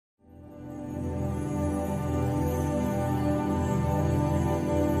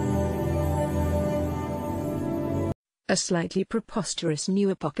a slightly preposterous new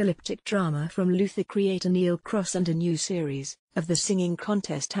apocalyptic drama from Luther creator Neil Cross and a new series of the singing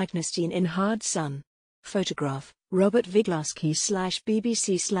contest Agyness Deyn in Hard Sun. Photograph, Robert Viglasky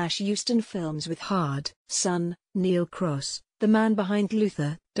 /BBC Euston Films with Hard Sun. Neil Cross, the man behind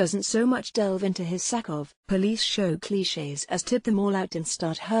Luther, doesn't so much delve into his sack of police show cliches as tip them all out and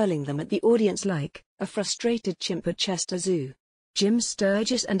start hurling them at the audience like a frustrated chimp at Chester Zoo. Jim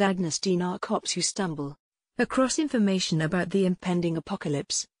Sturgis and Agyness Deyn are cops who stumble across information about the impending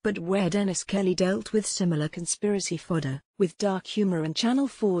apocalypse, but where Dennis Kelly dealt with similar conspiracy fodder, with dark humor and Channel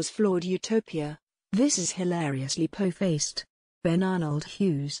 4's flawed utopia. This is hilariously po-faced. Ben Arnold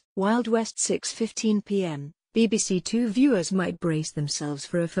Hughes. Wild West 6:15 p.m. BBC Two viewers might brace themselves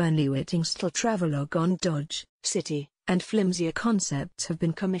for a Fernley-Whitting style travelogue on Dodge City, and flimsier concepts have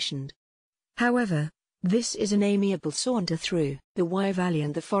been commissioned. However, this is an amiable saunter through the Wye Valley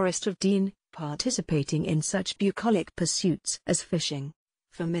and the Forest of Dean, participating in such bucolic pursuits as fishing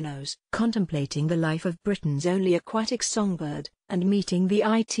for minnows, contemplating the life of Britain's only aquatic songbird, and meeting the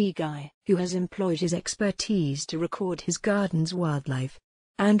IT guy who has employed his expertise to record his garden's wildlife.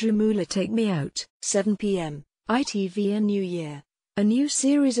 Andrew Mueller. Take Me Out, 7 p.m, ITV. A New Year, a new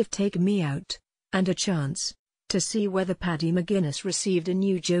series of Take Me Out, and a chance to see whether Paddy McGuinness received a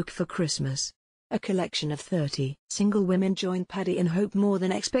new joke for Christmas. A collection of 30 single women join Paddy in hope more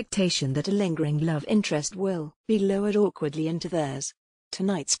than expectation that a lingering love interest will be lowered awkwardly into theirs.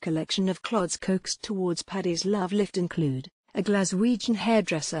 Tonight's collection of clods coaxed towards Paddy's love lift include a Glaswegian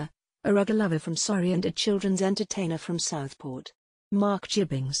hairdresser, a rugger lover from Surrey and a children's entertainer from Southport. Mark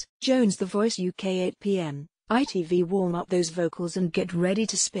Gibbings. Jones The Voice UK, 8 p.m, ITV. Warm up those vocals and get ready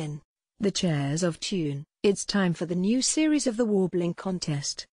to spin the chairs of tune. It's time for the new series of the Warbling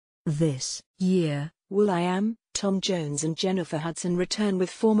Contest. This year, will.i.am, Tom Jones and Jennifer Hudson return with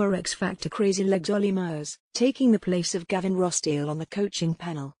former X Factor Crazy Legs Ollie Murs taking the place of Gavin Rossdale on the coaching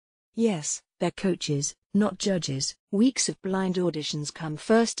panel. Yes, they're coaches, not judges. Weeks of blind auditions come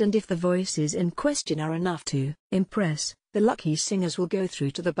first, and if the voices in question are enough to impress, the lucky singers will go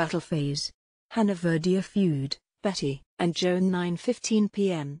through to the battle phase. Hannah Verdier feud, Betty and Joan, 9:15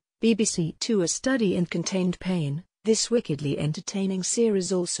 p.m, BBC Two. A study in contained pain. This wickedly entertaining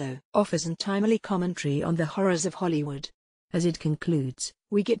series also offers an timely commentary on the horrors of Hollywood. As it concludes,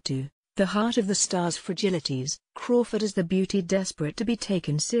 we get to the heart of the star's fragilities, Crawford as the beauty desperate to be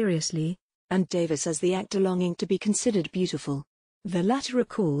taken seriously, and Davis as the actor longing to be considered beautiful. The latter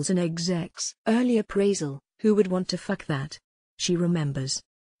recalls an exec's early appraisal, "Who would want to fuck that?" She remembers.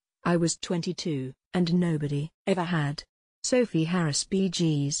 "I was 22, and nobody ever had." Sophie Harris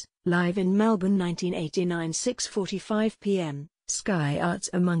BGs, live in Melbourne 1989, 6:45 p.m, Sky Arts.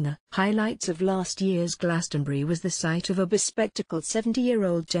 Among the highlights of last year's Glastonbury was the sight of a bespectacled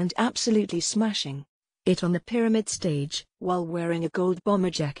 70-year-old gent absolutely smashing it on the pyramid stage, while wearing a gold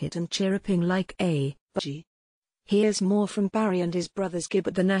bomber jacket and chirruping like a budgie. Here's more from Barry and his brothers Gibb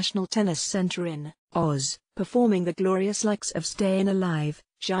at the National Tennis Centre in Oz, performing the glorious likes of Stayin' Alive,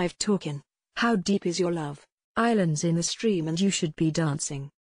 Jive Talkin', How Deep Is Your Love, Islands in the Stream and You Should Be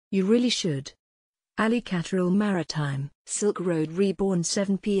Dancing. You Really Should. Ali Catterall Maritime, Silk Road Reborn,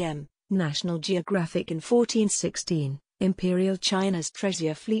 7 p.m, National Geographic. In 1416, Imperial China's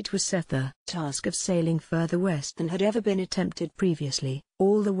treasure fleet was set the task of sailing further west than had ever been attempted previously,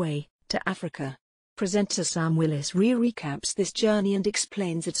 all the way to Africa. Presenter Sam Willis recaps this journey and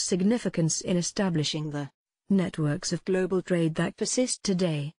explains its significance in establishing the networks of global trade that persist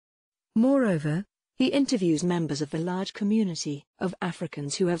today. Moreover, he interviews members of the large community of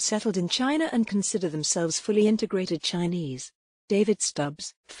Africans who have settled in China and consider themselves fully integrated Chinese. David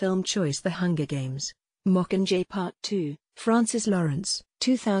Stubbs. Film choice: The Hunger Games, Mockingjay Part 2, Francis Lawrence,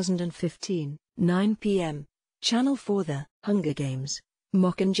 2015, 9 p.m, Channel 4. The Hunger Games,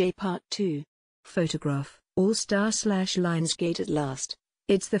 Mockingjay Part 2. Photograph, All-Star /Lionsgate. At last,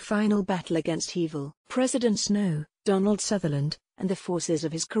 it's the final battle against evil. President Snow, Donald Sutherland, and the forces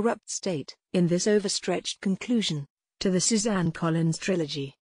of his corrupt state, in this overstretched conclusion to the Suzanne Collins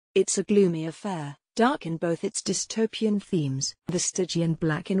trilogy. It's a gloomy affair, dark in both its dystopian themes, the Stygian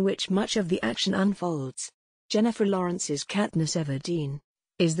black in which much of the action unfolds. Jennifer Lawrence's Katniss Everdeen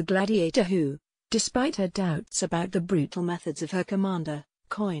is the gladiator who, despite her doubts about the brutal methods of her commander,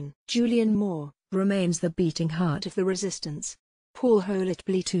 Coin. Julianne Moore remains the beating heart of the resistance. Paul Howlett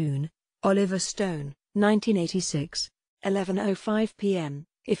Platoon, Oliver Stone, 1986, 11:05 p.m.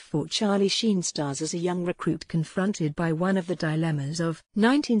 If Fort Charlie Sheen stars as a young recruit confronted by one of the dilemmas of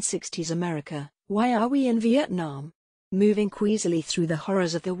 1960s America: why are we in Vietnam? Moving queasily through the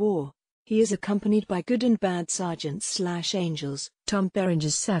horrors of the war, he is accompanied by good and bad sergeants/angels, Tom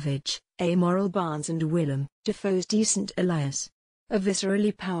Berenger's savage, amoral Barnes and Willem Dafoe's decent Elias. A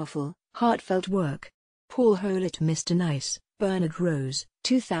viscerally powerful, heartfelt work. Paul Howlett Mr. Nice, Bernard Rose,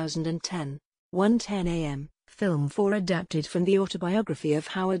 2010. 1:10 a.m. Film 4 adapted from the autobiography of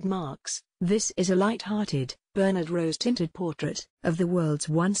Howard Marks. This is a light-hearted, Bernard Rose-tinted portrait of the world's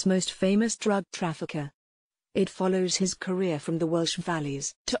once most famous drug trafficker. It follows his career from the Welsh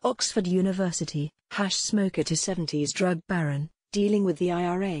Valleys to Oxford University, hash smoker to 70s drug baron, dealing with the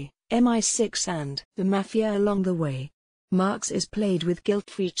IRA, MI6 and the Mafia along the way. Marks is played with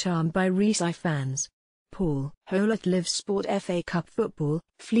guilt-free charm by Resi fans. Paul Howlett lives sport FA Cup football,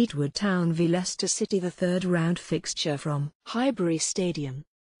 Fleetwood Town v Leicester City, the third-round fixture from Highbury Stadium.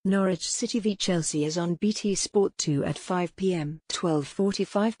 Norwich City v Chelsea is on BT Sport 2 at 5 p.m.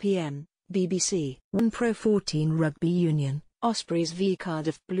 12:45 p.m. BBC One Pro 14 Rugby Union, Ospreys v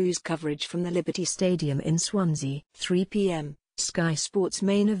Cardiff Blues coverage from the Liberty Stadium in Swansea, 3 p.m. Sky Sports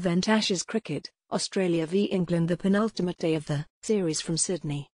main event Ashes Cricket, Australia v England, the penultimate day of the series from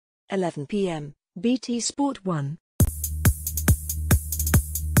Sydney. 11 p.m. BT Sport 1,